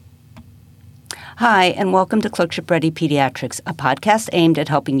Hi, and welcome to Clerkship Ready Pediatrics, a podcast aimed at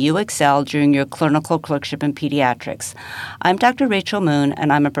helping you excel during your clinical clerkship in pediatrics. I'm Dr. Rachel Moon,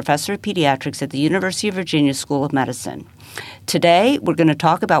 and I'm a professor of pediatrics at the University of Virginia School of Medicine. Today, we're going to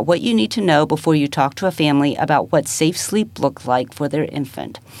talk about what you need to know before you talk to a family about what safe sleep looks like for their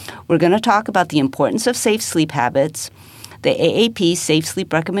infant. We're going to talk about the importance of safe sleep habits, the AAP safe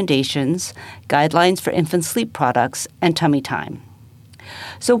sleep recommendations, guidelines for infant sleep products, and tummy time.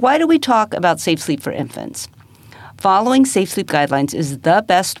 So why do we talk about safe sleep for infants? Following safe sleep guidelines is the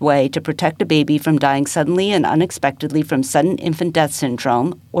best way to protect a baby from dying suddenly and unexpectedly from sudden infant death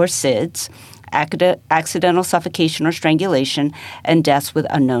syndrome, or SIDS, accidental suffocation or strangulation, and deaths with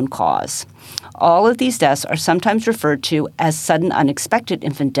unknown cause. All of these deaths are sometimes referred to as sudden unexpected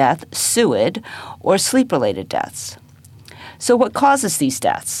infant death, SUID, or sleep-related deaths. So what causes these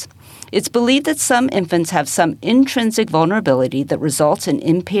deaths? It's believed that some infants have some intrinsic vulnerability that results in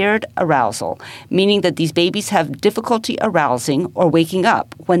impaired arousal, meaning that these babies have difficulty arousing or waking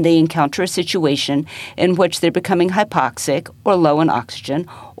up when they encounter a situation in which they're becoming hypoxic or low in oxygen,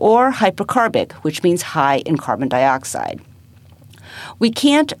 or hypercarbic, which means high in carbon dioxide. We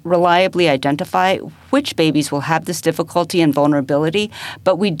can't reliably identify which babies will have this difficulty and vulnerability,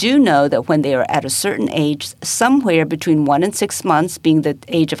 but we do know that when they are at a certain age, somewhere between 1 and 6 months being the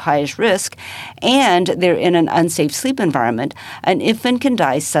age of highest risk, and they're in an unsafe sleep environment, an infant can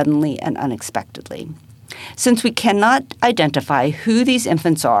die suddenly and unexpectedly. Since we cannot identify who these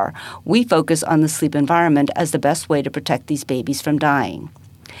infants are, we focus on the sleep environment as the best way to protect these babies from dying.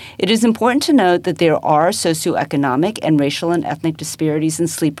 It is important to note that there are socioeconomic and racial and ethnic disparities in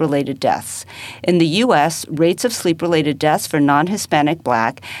sleep-related deaths. In the U.S., rates of sleep-related deaths for non-Hispanic,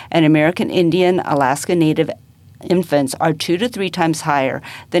 Black, and American Indian, Alaska Native infants are 2 to 3 times higher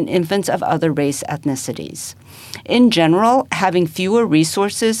than infants of other race ethnicities. In general, having fewer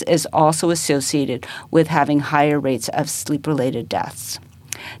resources is also associated with having higher rates of sleep-related deaths.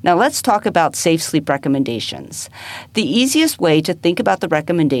 Now let's talk about safe sleep recommendations. The easiest way to think about the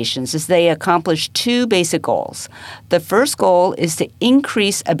recommendations is they accomplish 2 basic goals. The first goal is to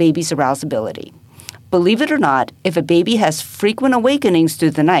increase a baby's arousability. Believe it or not, if a baby has frequent awakenings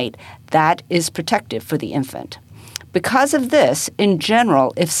through the night, that is protective for the infant. Because of this, in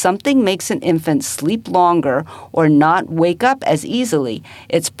general, if something makes an infant sleep longer or not wake up as easily,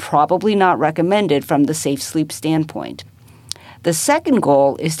 it's probably not recommended from the safe sleep standpoint. The second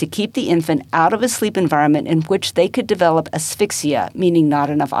goal is to keep the infant out of a sleep environment in which they could develop asphyxia, meaning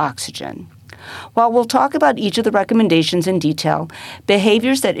not enough oxygen. While we'll talk about each of the recommendations in detail,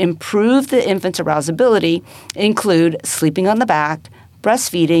 behaviors that improve the infant's arousability include sleeping on the back,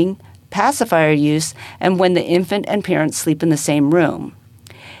 breastfeeding, pacifier use, and when the infant and parents sleep in the same room.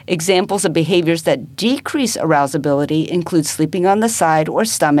 Examples of behaviors that decrease arousability include sleeping on the side or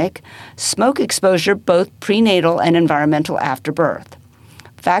stomach, smoke exposure both prenatal and environmental after birth.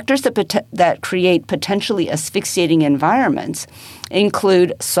 Factors that create potentially asphyxiating environments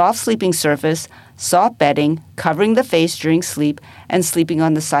include soft sleeping surface, soft bedding, covering the face during sleep, and sleeping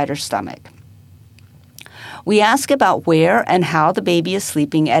on the side or stomach. We ask about where and how the baby is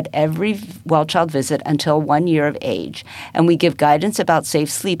sleeping at every well-child visit until 1 year of age, and we give guidance about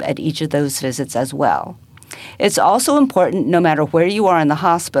safe sleep at each of those visits as well. It's also important, no matter where you are in the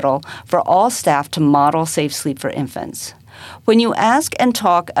hospital, for all staff to model safe sleep for infants. When you ask and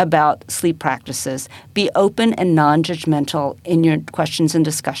talk about sleep practices, be open and non-judgmental in your questions and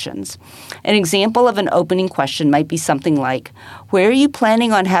discussions. An example of an opening question might be something like, "Where are you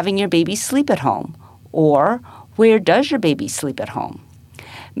planning on having your baby sleep at home?" Or, "Where does your baby sleep at home?"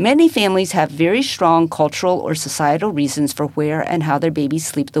 Many families have very strong cultural or societal reasons for where and how their babies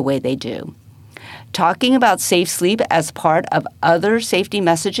sleep the way they do. Talking about safe sleep as part of other safety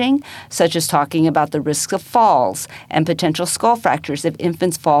messaging, such as talking about the risks of falls and potential skull fractures if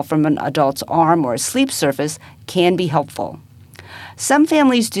infants fall from an adult's arm or a sleep surface, can be helpful. Some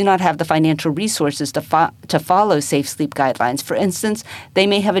families do not have the financial resources to follow safe sleep guidelines. For instance, they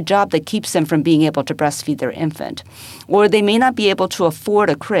may have a job that keeps them from being able to breastfeed their infant, or they may not be able to afford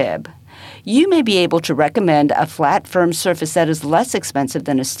a crib. You may be able to recommend a flat, firm surface that is less expensive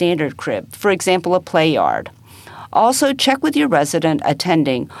than a standard crib, for example, a play yard. Also, check with your resident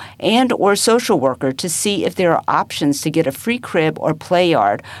attending and or social worker to see if there are options to get a free crib or play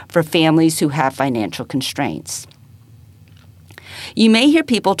yard for families who have financial constraints. You may hear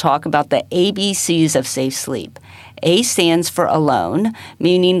people talk about the ABCs of safe sleep. A stands for alone,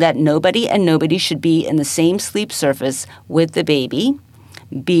 meaning that nobody should be in the same sleep surface with the baby.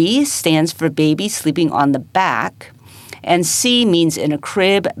 B stands for baby sleeping on the back. and C means in a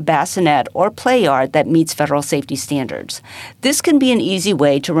crib, bassinet, or play yard that meets federal safety standards. This can be an easy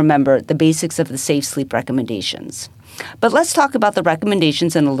way to remember the basics of the safe sleep recommendations. But let's talk about the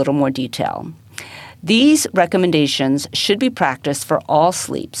recommendations in a little more detail. These recommendations should be practiced for all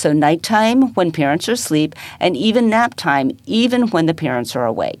sleep, so nighttime when parents are asleep, and even nap time, even when the parents are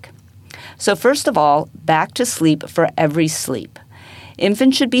awake. So first of all, back to sleep for every sleep.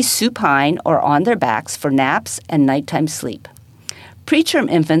 Infants should be supine or on their backs for naps and nighttime sleep. Preterm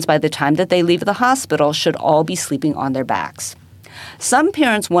infants, by the time that they leave the hospital, should all be sleeping on their backs. Some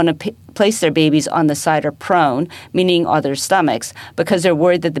parents want to place their babies on the side or prone, meaning on their stomachs, because they're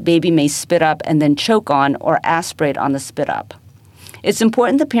worried that the baby may spit up and then choke on or aspirate on the spit up. It's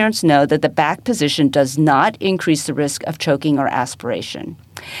important that parents know that the back position does not increase the risk of choking or aspiration.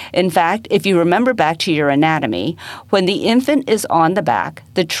 In fact, if you remember back to your anatomy, when the infant is on the back,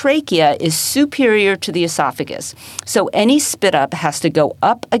 the trachea is superior to the esophagus, so any spit up has to go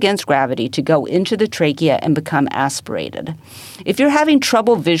up against gravity to go into the trachea and become aspirated. If you're having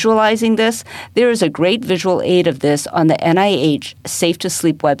trouble visualizing this, there is a great visual aid of this on the NIH Safe to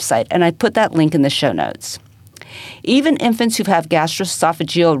Sleep website, and I put that link in the show notes. Even infants who have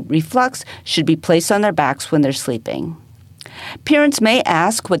gastroesophageal reflux should be placed on their backs when they're sleeping. Parents may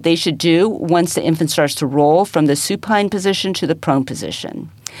ask what they should do once the infant starts to roll from the supine position to the prone position.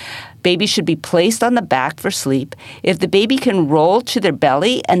 Babies should be placed on the back for sleep. If the baby can roll to their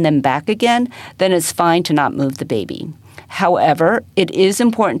belly and then back again, then it's fine to not move the baby. However, it is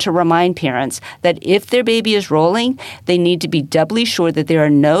important to remind parents that if their baby is rolling, they need to be doubly sure that there are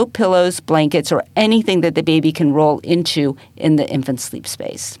no pillows, blankets, or anything that the baby can roll into in the infant's sleep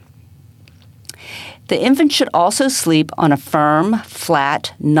space. The infant should also sleep on a firm,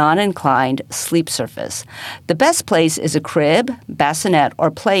 flat, non-inclined sleep surface. The best place is a crib, bassinet,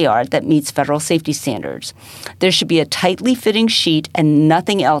 or play yard that meets federal safety standards. There should be a tightly fitting sheet and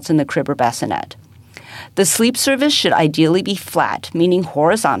nothing else in the crib or bassinet. The sleep surface should ideally be flat, meaning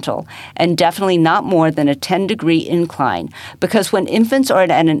horizontal, and definitely not more than a 10-degree incline, because when infants are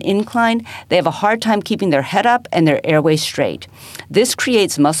at an incline, they have a hard time keeping their head up and their airway straight. This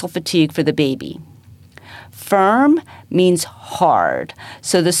creates muscle fatigue for the baby. Firm means hard,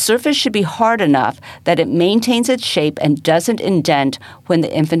 so the surface should be hard enough that it maintains its shape and doesn't indent when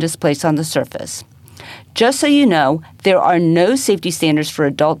the infant is placed on the surface. Just so you know, there are no safety standards for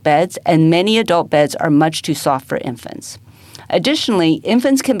adult beds, and many adult beds are much too soft for infants. Additionally,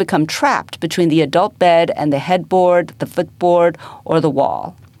 infants can become trapped between the adult bed and the headboard, the footboard, or the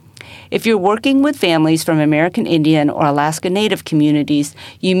wall. If you're working with families from American Indian or Alaska Native communities,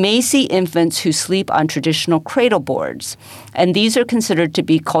 you may see infants who sleep on traditional cradle boards, and these are considered to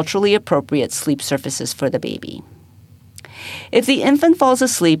be culturally appropriate sleep surfaces for the baby. If the infant falls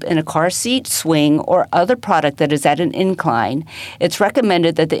asleep in a car seat, swing, or other product that is at an incline, it's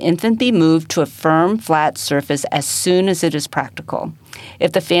recommended that the infant be moved to a firm, flat surface as soon as it is practical.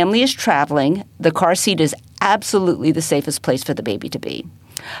 If the family is traveling, the car seat is absolutely the safest place for the baby to be.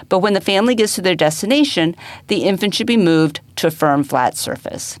 But when the family gets to their destination, the infant should be moved to a firm, flat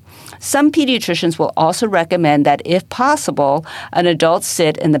surface. Some pediatricians will also recommend that, if possible, an adult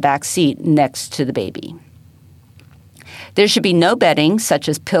sit in the back seat next to the baby. There should be no bedding, such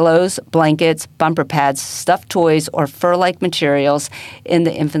as pillows, blankets, bumper pads, stuffed toys, or fur-like materials in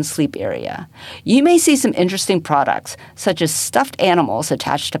the infant sleep area. You may see some interesting products, such as stuffed animals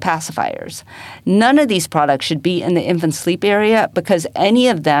attached to pacifiers. None of these products should be in the infant sleep area because any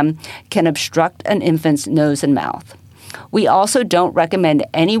of them can obstruct an infant's nose and mouth. We also don't recommend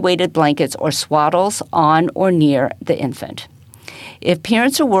any weighted blankets or swaddles on or near the infant. If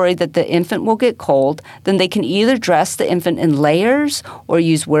parents are worried that the infant will get cold, then they can either dress the infant in layers or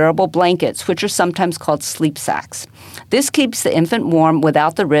use wearable blankets, which are sometimes called sleep sacks. This keeps the infant warm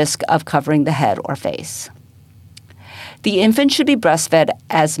without the risk of covering the head or face. The infant should be breastfed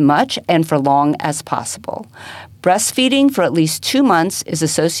as much and for long as possible. Breastfeeding for at least 2 months is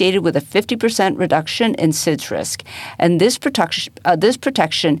associated with a 50% reduction in SIDS risk, and this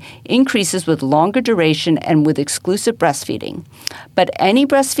protection increases with longer duration and with exclusive breastfeeding. But any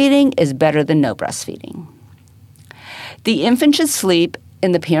breastfeeding is better than no breastfeeding. The infant should sleep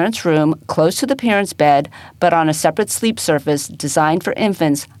in the parent's room, close to the parent's bed, but on a separate sleep surface designed for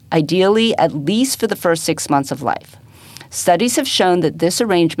infants, ideally at least for the first 6 months of life. Studies have shown that this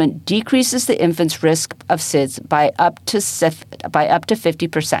arrangement decreases the infant's risk of SIDS by up to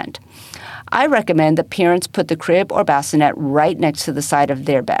 50%. I recommend that parents put the crib or bassinet right next to the side of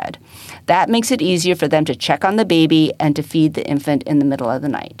their bed. That makes it easier for them to check on the baby and to feed the infant in the middle of the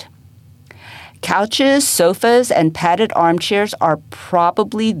night. Couches, sofas, and padded armchairs are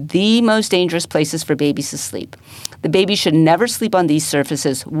probably the most dangerous places for babies to sleep. The baby should never sleep on these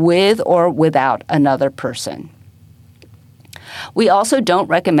surfaces with or without another person. We also don't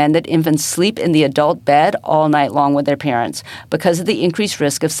recommend that infants sleep in the adult bed all night long with their parents because of the increased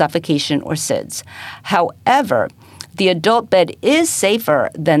risk of suffocation or SIDS. However, the adult bed is safer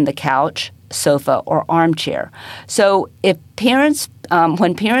than the couch, sofa, or armchair. So if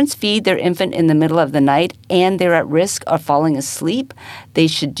when parents feed their infant in the middle of the night and they're at risk of falling asleep, they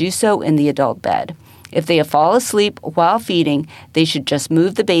should do so in the adult bed. If they fall asleep while feeding, they should just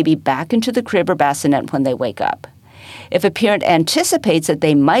move the baby back into the crib or bassinet when they wake up. If a parent anticipates that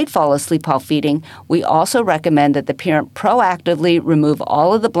they might fall asleep while feeding, we also recommend that the parent proactively remove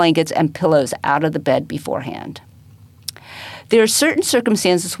all of the blankets and pillows out of the bed beforehand. There are certain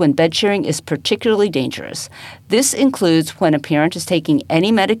circumstances when bed sharing is particularly dangerous. This includes when a parent is taking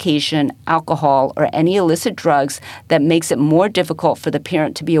any medication, alcohol, or any illicit drugs that makes it more difficult for the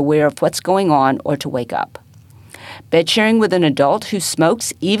parent to be aware of what's going on or to wake up. Bed sharing with an adult who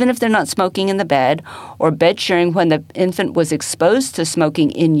smokes, even if they're not smoking in the bed, or bed sharing when the infant was exposed to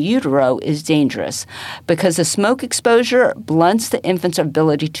smoking in utero is dangerous because the smoke exposure blunts the infant's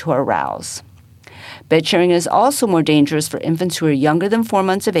ability to arouse. Bed sharing is also more dangerous for infants who are younger than 4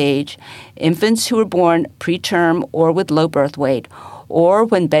 months of age, infants who are born preterm or with low birth weight, or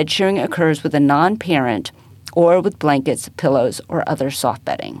when bed sharing occurs with a non-parent or with blankets, pillows, or other soft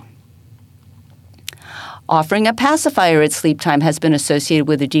bedding. Offering a pacifier at sleep time has been associated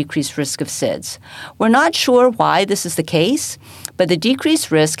with a decreased risk of SIDS. We're not sure why this is the case, but the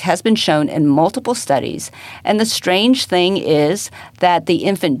decreased risk has been shown in multiple studies, and the strange thing is that the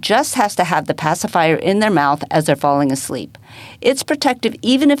infant just has to have the pacifier in their mouth as they're falling asleep. It's protective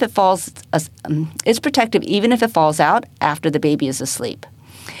even if it falls out after the baby is asleep.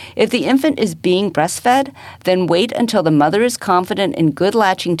 If the infant is being breastfed, then wait until the mother is confident in good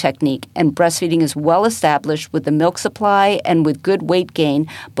latching technique and breastfeeding is well established with the milk supply and with good weight gain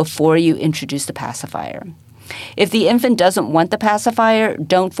before you introduce the pacifier. If the infant doesn't want the pacifier,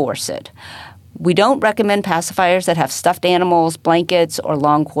 don't force it. We don't recommend pacifiers that have stuffed animals, blankets, or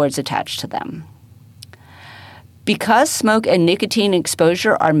long cords attached to them. Because smoke and nicotine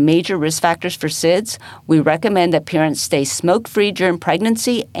exposure are major risk factors for SIDS, we recommend that parents stay smoke-free during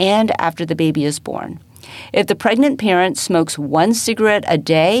pregnancy and after the baby is born. If the pregnant parent smokes 1 cigarette a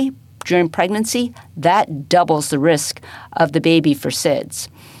day during pregnancy, that doubles the risk of the baby for SIDS,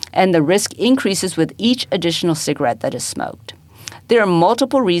 and the risk increases with each additional cigarette that is smoked. There are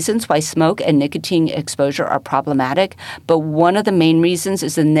multiple reasons why smoke and nicotine exposure are problematic, but one of the main reasons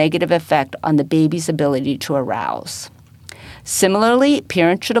is the negative effect on the baby's ability to arouse. Similarly,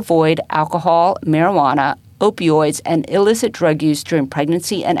 parents should avoid alcohol, marijuana, opioids, and illicit drug use during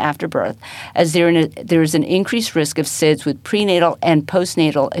pregnancy and after birth, as there is an increased risk of SIDS with prenatal and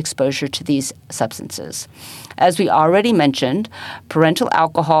postnatal exposure to these substances. As we already mentioned, parental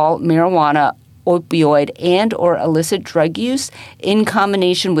alcohol, marijuana, opioid, and or illicit drug use in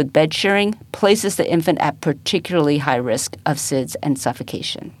combination with bed sharing places the infant at particularly high risk of SIDS and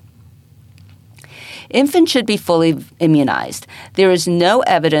suffocation. Infants should be fully immunized. There is no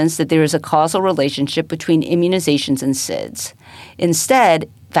evidence that there is a causal relationship between immunizations and SIDS. Instead,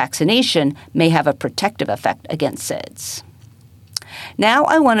 vaccination may have a protective effect against SIDS. Now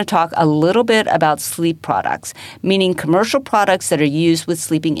I want to talk a little bit about sleep products, meaning commercial products that are used with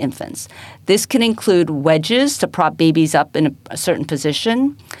sleeping infants. This can include wedges to prop babies up in a certain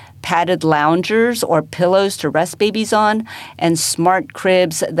position, padded loungers or pillows to rest babies on, and smart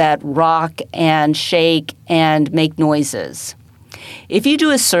cribs that rock and shake and make noises. If you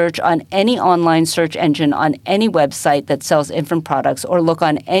do a search on any online search engine on any website that sells infant products or look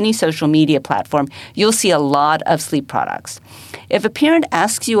on any social media platform, you'll see a lot of sleep products. If a parent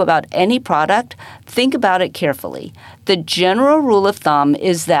asks you about any product, think about it carefully. The general rule of thumb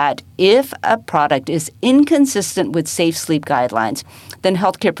is that if a product is inconsistent with safe sleep guidelines, then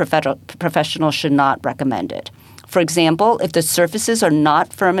healthcare professionals should not recommend it. For example, if the surfaces are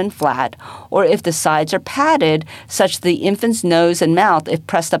not firm and flat, or if the sides are padded such that the infant's nose and mouth, if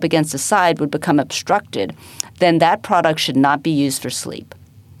pressed up against the side, would become obstructed, then that product should not be used for sleep.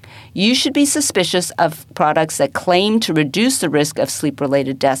 You should be suspicious of products that claim to reduce the risk of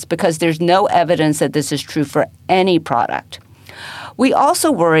sleep-related deaths because there's no evidence that this is true for any product. We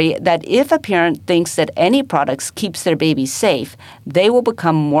also worry that if a parent thinks that any products keeps their baby safe, they will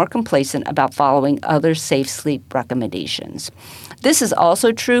become more complacent about following other safe sleep recommendations. This is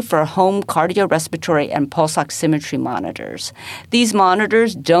also true for home cardiorespiratory and pulse oximetry monitors. These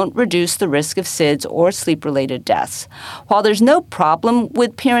monitors don't reduce the risk of SIDS or sleep-related deaths. While there's no problem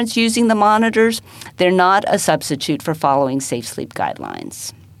with parents using the monitors, they're not a substitute for following safe sleep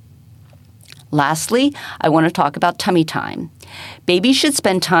guidelines. Lastly, I want to talk about tummy time. Babies should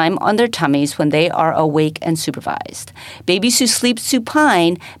spend time on their tummies when they are awake and supervised. Babies who sleep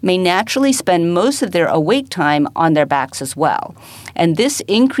supine may naturally spend most of their awake time on their backs as well, and this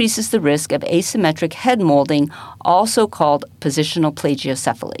increases the risk of asymmetric head molding, also called positional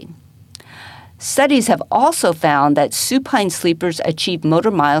plagiocephaly. Studies have also found that supine sleepers achieve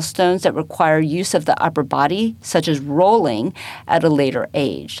motor milestones that require use of the upper body, such as rolling, at a later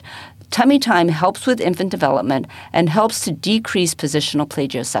age. Tummy time helps with infant development and helps to decrease positional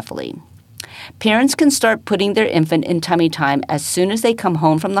plagiocephaly. Parents can start putting their infant in tummy time as soon as they come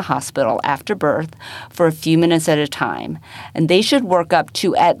home from the hospital after birth for a few minutes at a time, and they should work up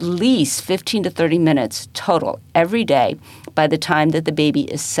to at least 15 to 30 minutes total every day by the time that the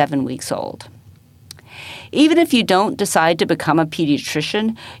baby is 7 weeks old. Even if you don't decide to become a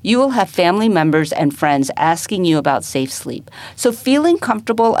pediatrician, you will have family members and friends asking you about safe sleep. So feeling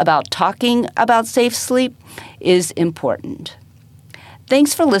comfortable about talking about safe sleep is important.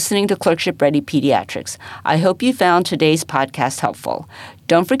 Thanks for listening to Clerkship Ready Pediatrics. I hope you found today's podcast helpful.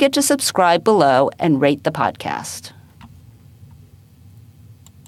 Don't forget to subscribe below and rate the podcast.